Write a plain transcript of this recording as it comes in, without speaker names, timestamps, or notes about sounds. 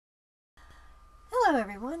Hello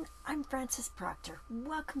everyone, I'm Frances Proctor.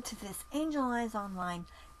 Welcome to this Angel Eyes Online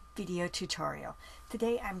video tutorial.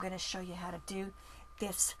 Today I'm going to show you how to do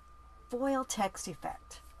this foil text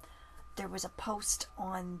effect. There was a post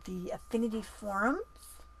on the Affinity forums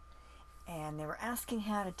and they were asking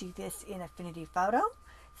how to do this in Affinity Photo,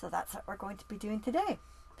 so that's what we're going to be doing today.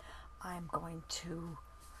 I'm going to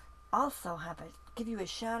also give you a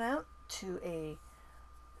shout out to a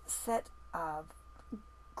set of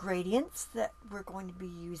gradients that we're going to be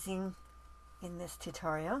using in this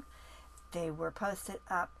tutorial. They were posted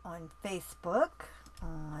up on Facebook,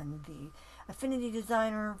 on the Affinity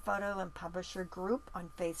Designer Photo and Publisher group on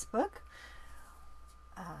Facebook.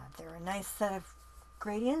 They're a nice set of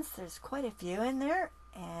gradients. There's quite a few in there,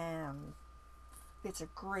 and it's a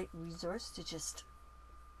great resource to just,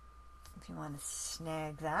 if you want to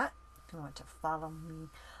snag that, if you want to follow me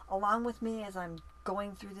along with me as I'm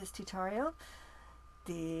going through this tutorial.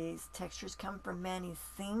 These textures come from Manny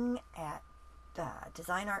Singh at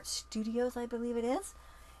Design Art Studios, I believe it is.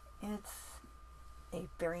 It's a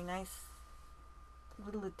very nice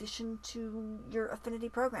little addition to your Affinity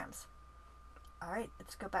programs. Alright,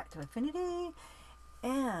 let's go back to Affinity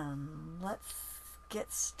and let's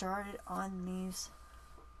get started on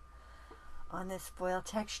this foil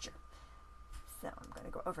texture. So I'm going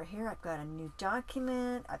to go over here. I've got a new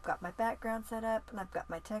document. I've got my background set up and I've got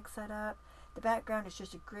my text set up. The background is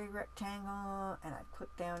just a gray rectangle, and I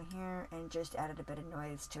clicked down here and just added a bit of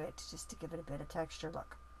noise to it just to give it a bit of texture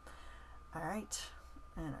look. Alright,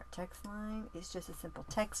 and our text line is just a simple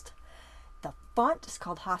text. The font is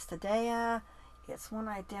called Hostadea. It's one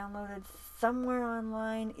I downloaded somewhere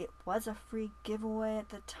online. It was a free giveaway at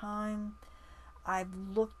the time. I've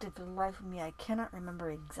looked at the life of me. I cannot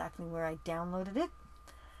remember exactly where I downloaded it,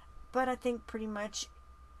 but I think pretty much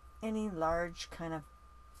any large kind of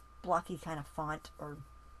blocky kind of font or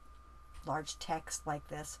large text like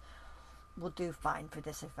this will do fine for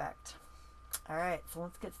this effect. Alright, so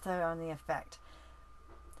let's get started on the effect.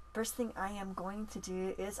 First thing I am going to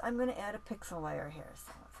do is I'm going to add a pixel layer here.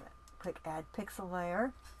 So let's click add pixel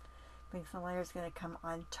layer. Pixel layer is going to come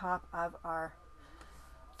on top of our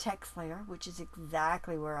text layer, which is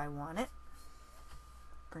exactly where I want it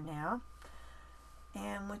for now.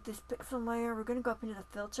 And with this pixel layer, we're going to go up into the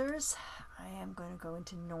filters. I am going to go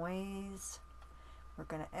into noise. We're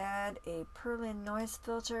going to add a pearly noise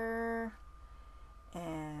filter.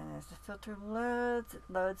 And as the filter loads, it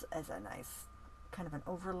loads as a nice kind of an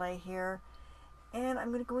overlay here. And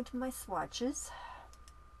I'm going to go into my swatches.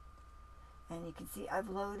 And you can see I've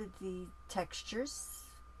loaded the textures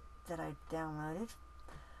that I downloaded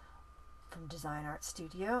from Design Art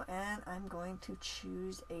Studio. And I'm going to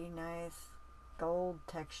choose a nice gold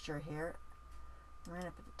texture here right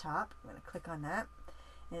up at the top. I'm going to click on that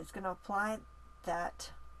and it's going to apply that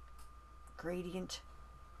gradient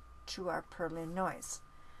to our pearly noise,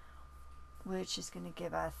 which is going to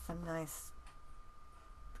give us some nice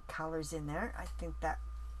colors in there. I think that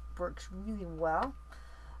works really well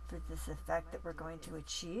for this effect that we're going to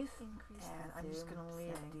achieve. And I'm just going to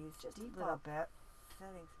leave these just a little bit.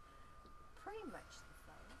 Settings pretty much the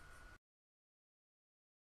same.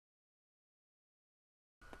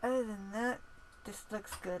 Other than that, this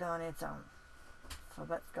looks good on its own. So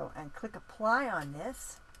let's go and click apply on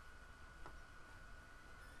this.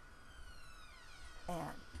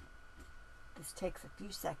 And this takes a few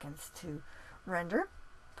seconds to render.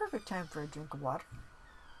 Perfect time for a drink of water.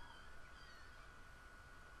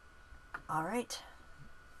 Alright,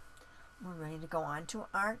 we're ready to go on to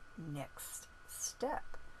our next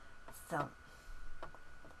step. So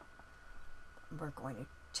we're going to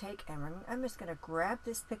take and I'm just going to grab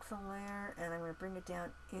this pixel layer and I'm going to bring it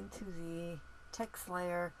down into the text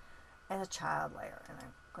layer as a child layer, and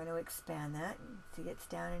I'm going to expand that. You see it's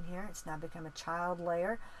down in here. It's now become a child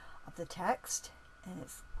layer of the text, and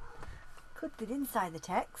it's clipped it inside the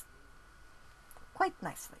text quite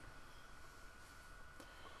nicely.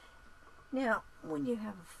 Now when you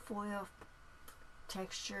have a foil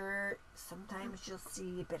texture, sometimes you'll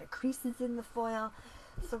see a bit of creases in the foil,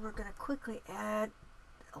 so we're going to quickly add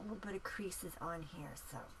a little bit of creases on here.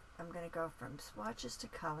 So I'm going to go from swatches to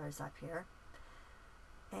colors up here,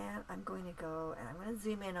 and I'm going to go and I'm going to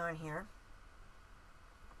zoom in on here.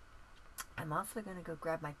 I'm also going to go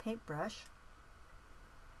grab my paintbrush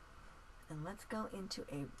and let's go into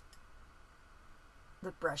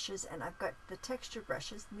the brushes, and I've got the texture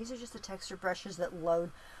brushes. And these are just the texture brushes that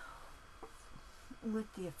load with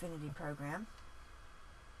the Affinity program,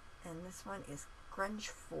 and this one is Grunge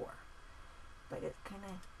 4. But it's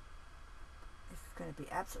going to be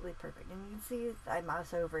absolutely perfect. And you can see as I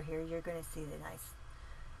mouse over here, you're going to see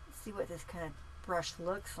see what this kind of brush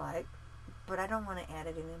looks like. but I don't want to add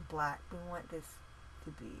it in black. We want this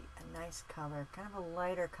to be a nice color, kind of a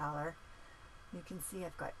lighter color. You can see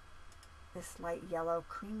I've got this light yellow,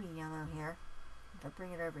 creamy yellow here. If I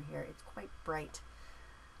bring it over here, it's quite bright.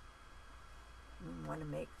 We want to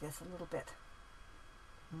make this a little bit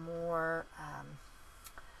more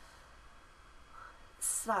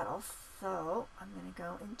subtle. So I'm going to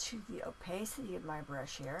go into the opacity of my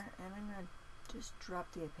brush here, and I'm going to just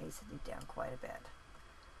drop the opacity down quite a bit.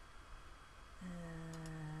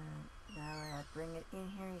 And now when I bring it in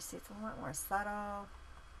here, you see it's a lot more subtle.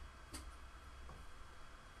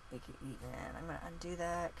 Make it even. I'm going to undo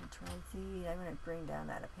that, Control Z. I'm going to bring down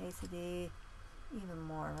that opacity even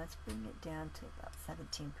more. Let's bring it down to about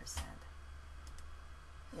 17%.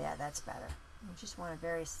 Yeah, that's better. You just want a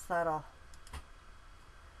very subtle.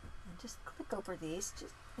 And just click over these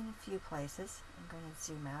just in a few places. I'm going to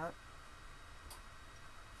zoom out.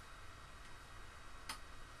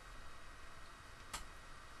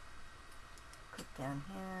 Click down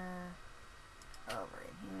here, over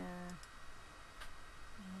in here,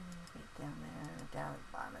 and right down there, down at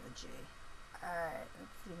the bottom of the G. Alright,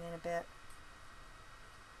 let's zoom in a bit.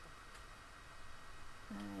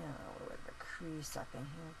 A little bit of a crease up in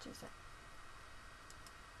here, just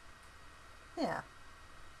yeah.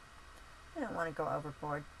 I don't want to go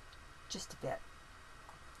overboard, just a bit.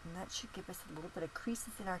 And that should give us a little bit of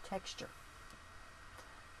creases in our texture.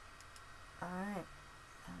 Alright,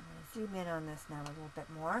 I'm going to zoom in on this now a little bit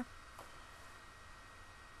more.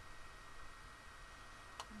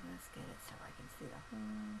 Let's get it so I can see the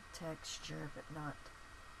whole texture, but not.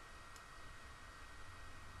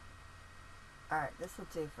 Alright, this will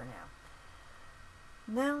do for now.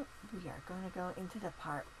 Now we are going to go into the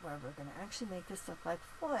part where we're going to actually make this look like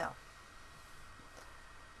foil.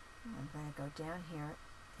 I'm going to go down here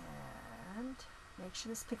and make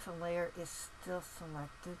sure this pixel layer is still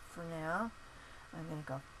selected for now. I'm going to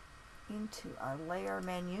go into our layer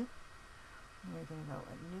menu. We're going to go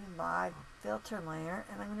a new live filter layer,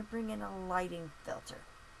 and I'm going to bring in a lighting filter.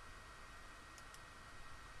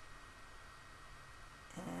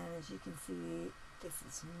 And as you can see, this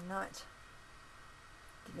is not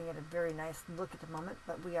giving it a very nice look at the moment,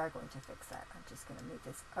 but we are going to fix that. I'm just going to move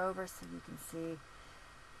this over so you can see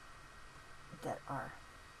that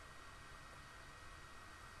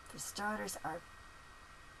for starters, our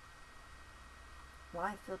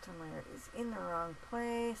live filter layer is in the wrong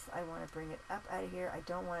place. I want to bring it up out of here. I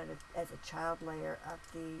don't want it as a child layer of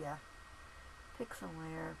the pixel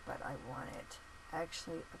layer, but I want it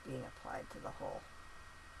actually being applied to the whole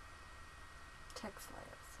text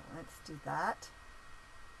layer. So let's do that.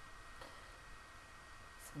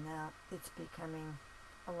 So now it's becoming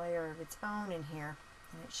a layer of its own in here,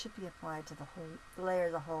 and it should be applied to the whole layer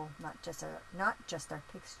as a whole, not just our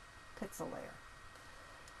pixel layer.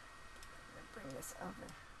 Bring this over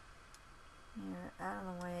here, out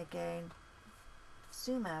of the way again,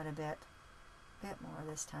 zoom out a bit more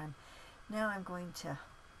this time. Now I'm going to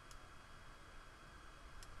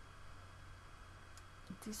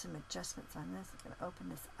do some adjustments on this. I'm going to open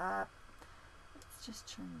this up. Let's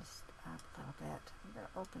just turn this up a little bit. I'm going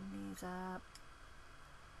to open these up,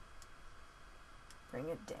 bring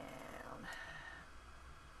it down.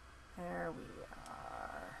 There we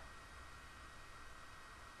are.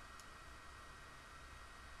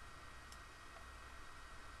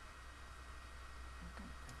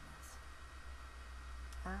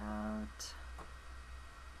 Out.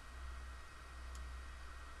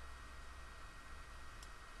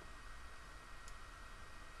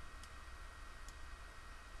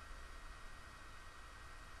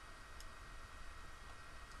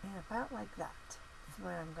 And about like that is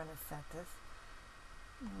where I'm going to set this.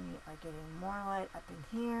 We are getting more light up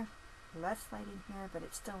in here, less light in here, but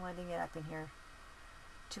it's still lighting it up in here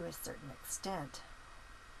to a certain extent.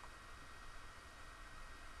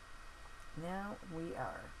 Now we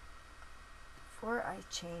are, before I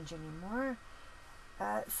change any more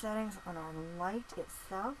settings on our light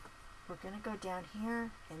itself, we're going to go down here,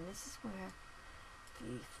 and this is where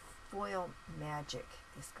the foil magic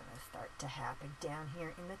is going to start to happen, down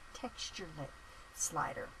here in the texture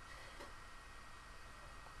slider.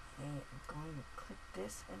 Okay, I'm going to click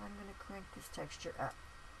this, and I'm going to crank this texture up,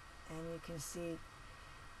 and you can see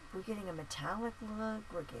we're getting a metallic look,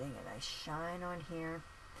 we're getting a nice shine on here.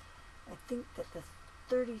 I think that the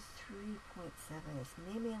 33.7 is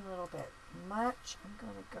maybe a little bit much. I'm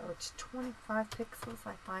going to go to 25 pixels.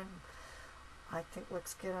 I think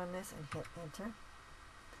looks good on this, and hit enter.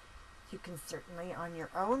 You can certainly on your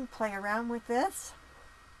own play around with this,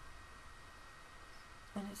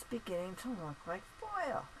 and it's beginning to look like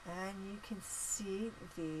foil. And you can see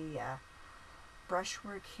the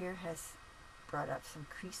brushwork here has brought up some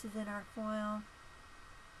creases in our foil.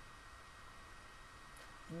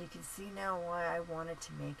 And you can see now why I wanted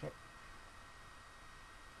to make it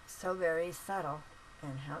so very subtle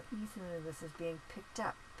and how easily this is being picked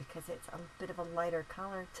up, because it's a bit of a lighter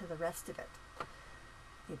color to the rest of it.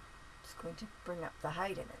 It's going to bring up the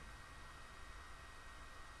height in it.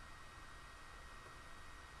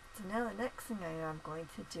 So now the next thing I am going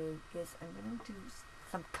to do is I'm going to do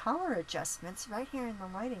some color adjustments right here in the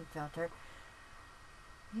lighting filter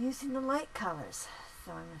using the light colors.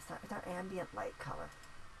 So I'm going to start with our ambient light color.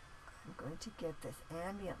 I'm going to give this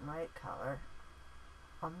ambient light color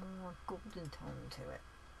a more golden tone to it.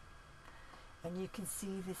 And you can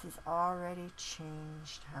see this has already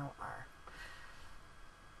changed how our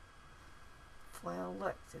foil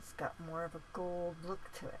looks. It's got more of a gold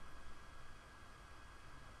look to it.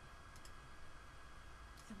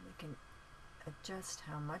 And we can adjust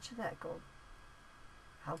how much of that gold,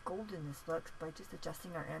 how golden this looks, by just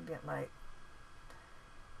adjusting our ambient light.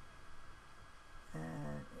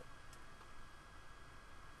 And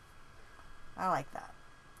I like that.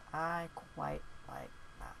 I quite like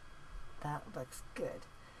that. That looks good.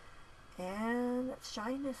 And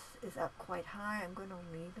shyness is up quite high. I'm going to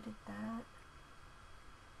leave it at that.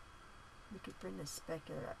 We could bring the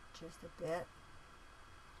specular up just a bit.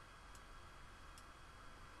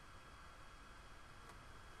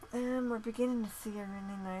 And we're beginning to see a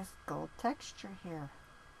really nice gold texture here.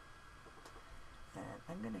 And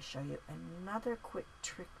I'm going to show you another quick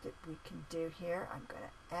trick that we can do here. I'm going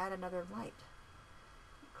to add another light.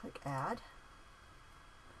 Click Add.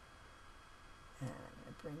 And I'm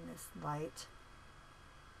going to bring this light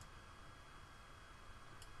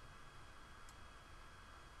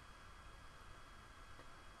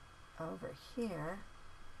over here.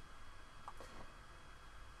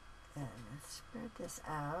 And let's spread this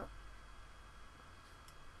out.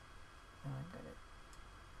 And I'm going to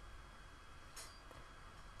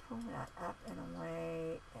pull that up and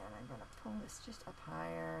away, and I'm going to pull this just up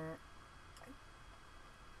higher.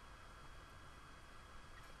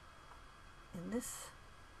 In this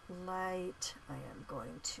light, I am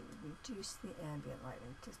going to reduce the ambient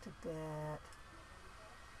lighting just a bit.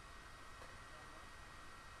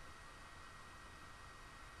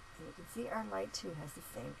 And you can see our light too has the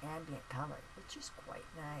same ambient color, which is quite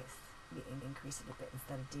nice. We can increase it a bit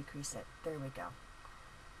instead of decrease it. There we go.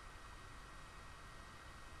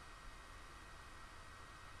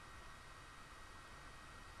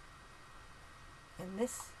 And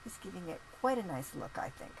this is giving it quite a nice look, I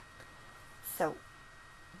think. So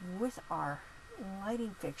with our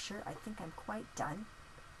lighting fixture, I think I'm quite done.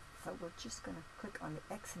 So we're just going to click on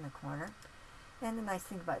the X in the corner. And the nice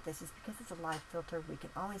thing about this is because it's a live filter, we can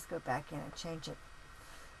always go back in and change it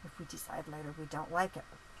if we decide later we don't like it.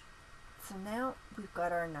 So now we've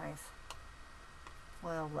got our nice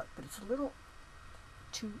foil look, but it's a little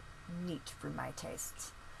too neat for my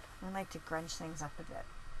tastes. I like to grunge things up a bit.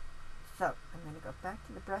 So I'm going to go back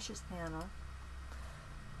to the brushes panel.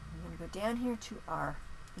 I'm going to go down here to our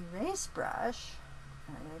erase brush,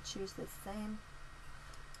 and I'm going to choose the same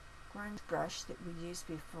grunge brush that we used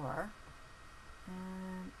before.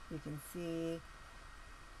 And you can see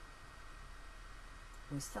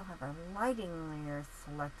we still have our lighting layer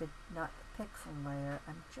selected, not the pixel layer.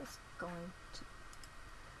 I'm just going to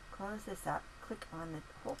close this up, click on the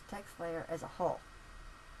whole text layer as a whole.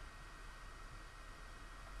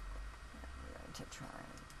 And we're going to try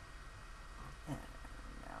and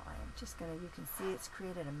now I am just going to, you can see it's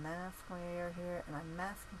created a mask layer here, and I'm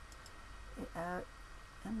masking it out,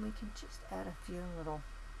 and we can just add a few little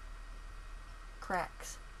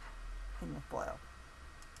cracks in the foil.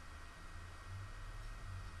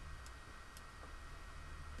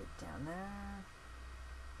 Bit down there.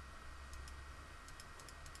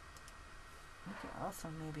 We can also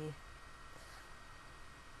maybe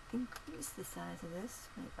increase the size of this,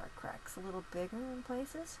 make our cracks a little bigger in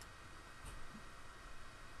places.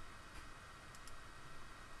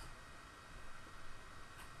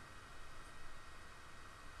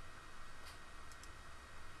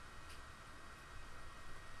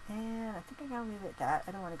 And I think I gotta leave it at that.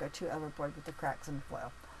 I don't want to go too overboard with the cracks in the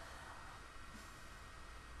foil.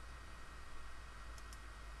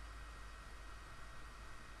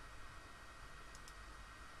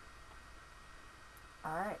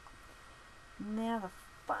 Alright. Now the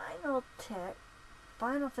final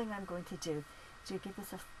thing I'm going to do to give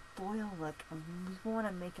this a foil look, and we want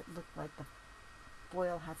to make it look like the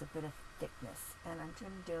foil has a bit of thickness. And I'm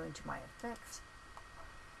going to go into my effects.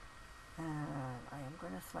 And I am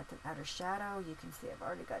going to select an outer shadow. You can see I've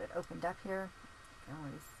already got it opened up here. You can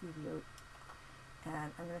already see the,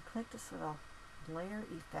 and I'm going to click this little layer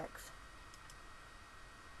effects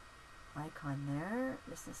icon there.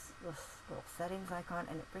 This is this little settings icon,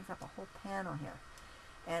 and it brings up a whole panel here.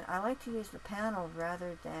 And I like to use the panel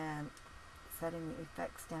rather than setting the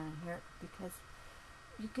effects down in here, because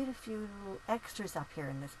you get a few little extras up here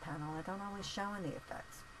in this panel that don't always show in the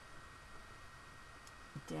effects.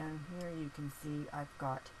 Down here you can see I've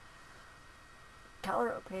got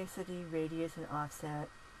color, opacity, radius, and offset.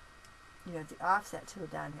 You know, the offset tool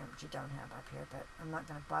down here, which you don't have up here, but I'm not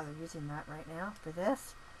going to bother using that right now for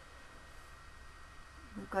this.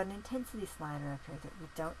 We've got an intensity slider up here that we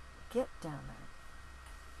don't get down there.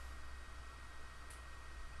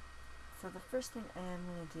 So the first thing I am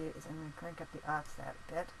going to do is I'm going to crank up the offset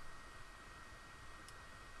a bit.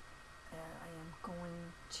 And I am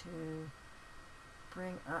going to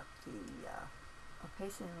bring up the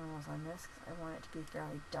opacity levels on this because I want it to be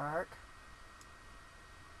fairly dark.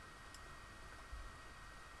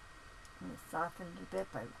 I'm going to soften it a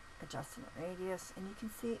bit by adjusting the radius, and you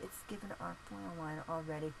can see it's given our foil line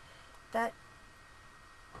already that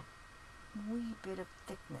wee bit of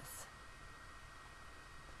thickness,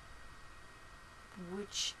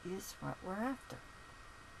 which is what we're after.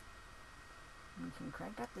 We can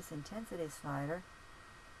crank up this intensity slider,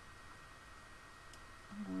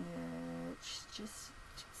 which just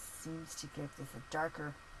seems to give this a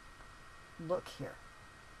darker look here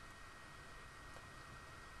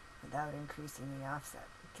without increasing the offset.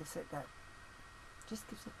 It gives it that, just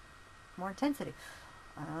gives it more intensity.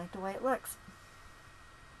 I like the way it looks.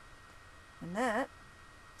 And that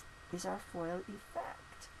is our foil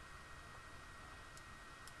effect.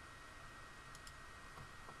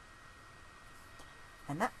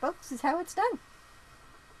 And that, folks, is how it's done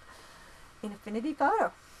in Affinity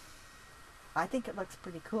Photo. I think it looks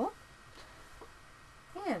pretty cool.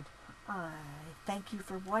 And I thank you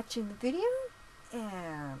for watching the video,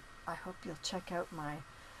 and I hope you'll check out my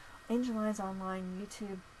Angel Eyes Online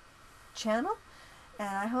YouTube channel, and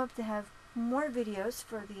I hope to have more videos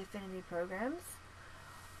for the Affinity programs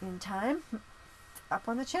in time up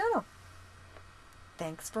on the channel.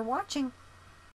 Thanks for watching.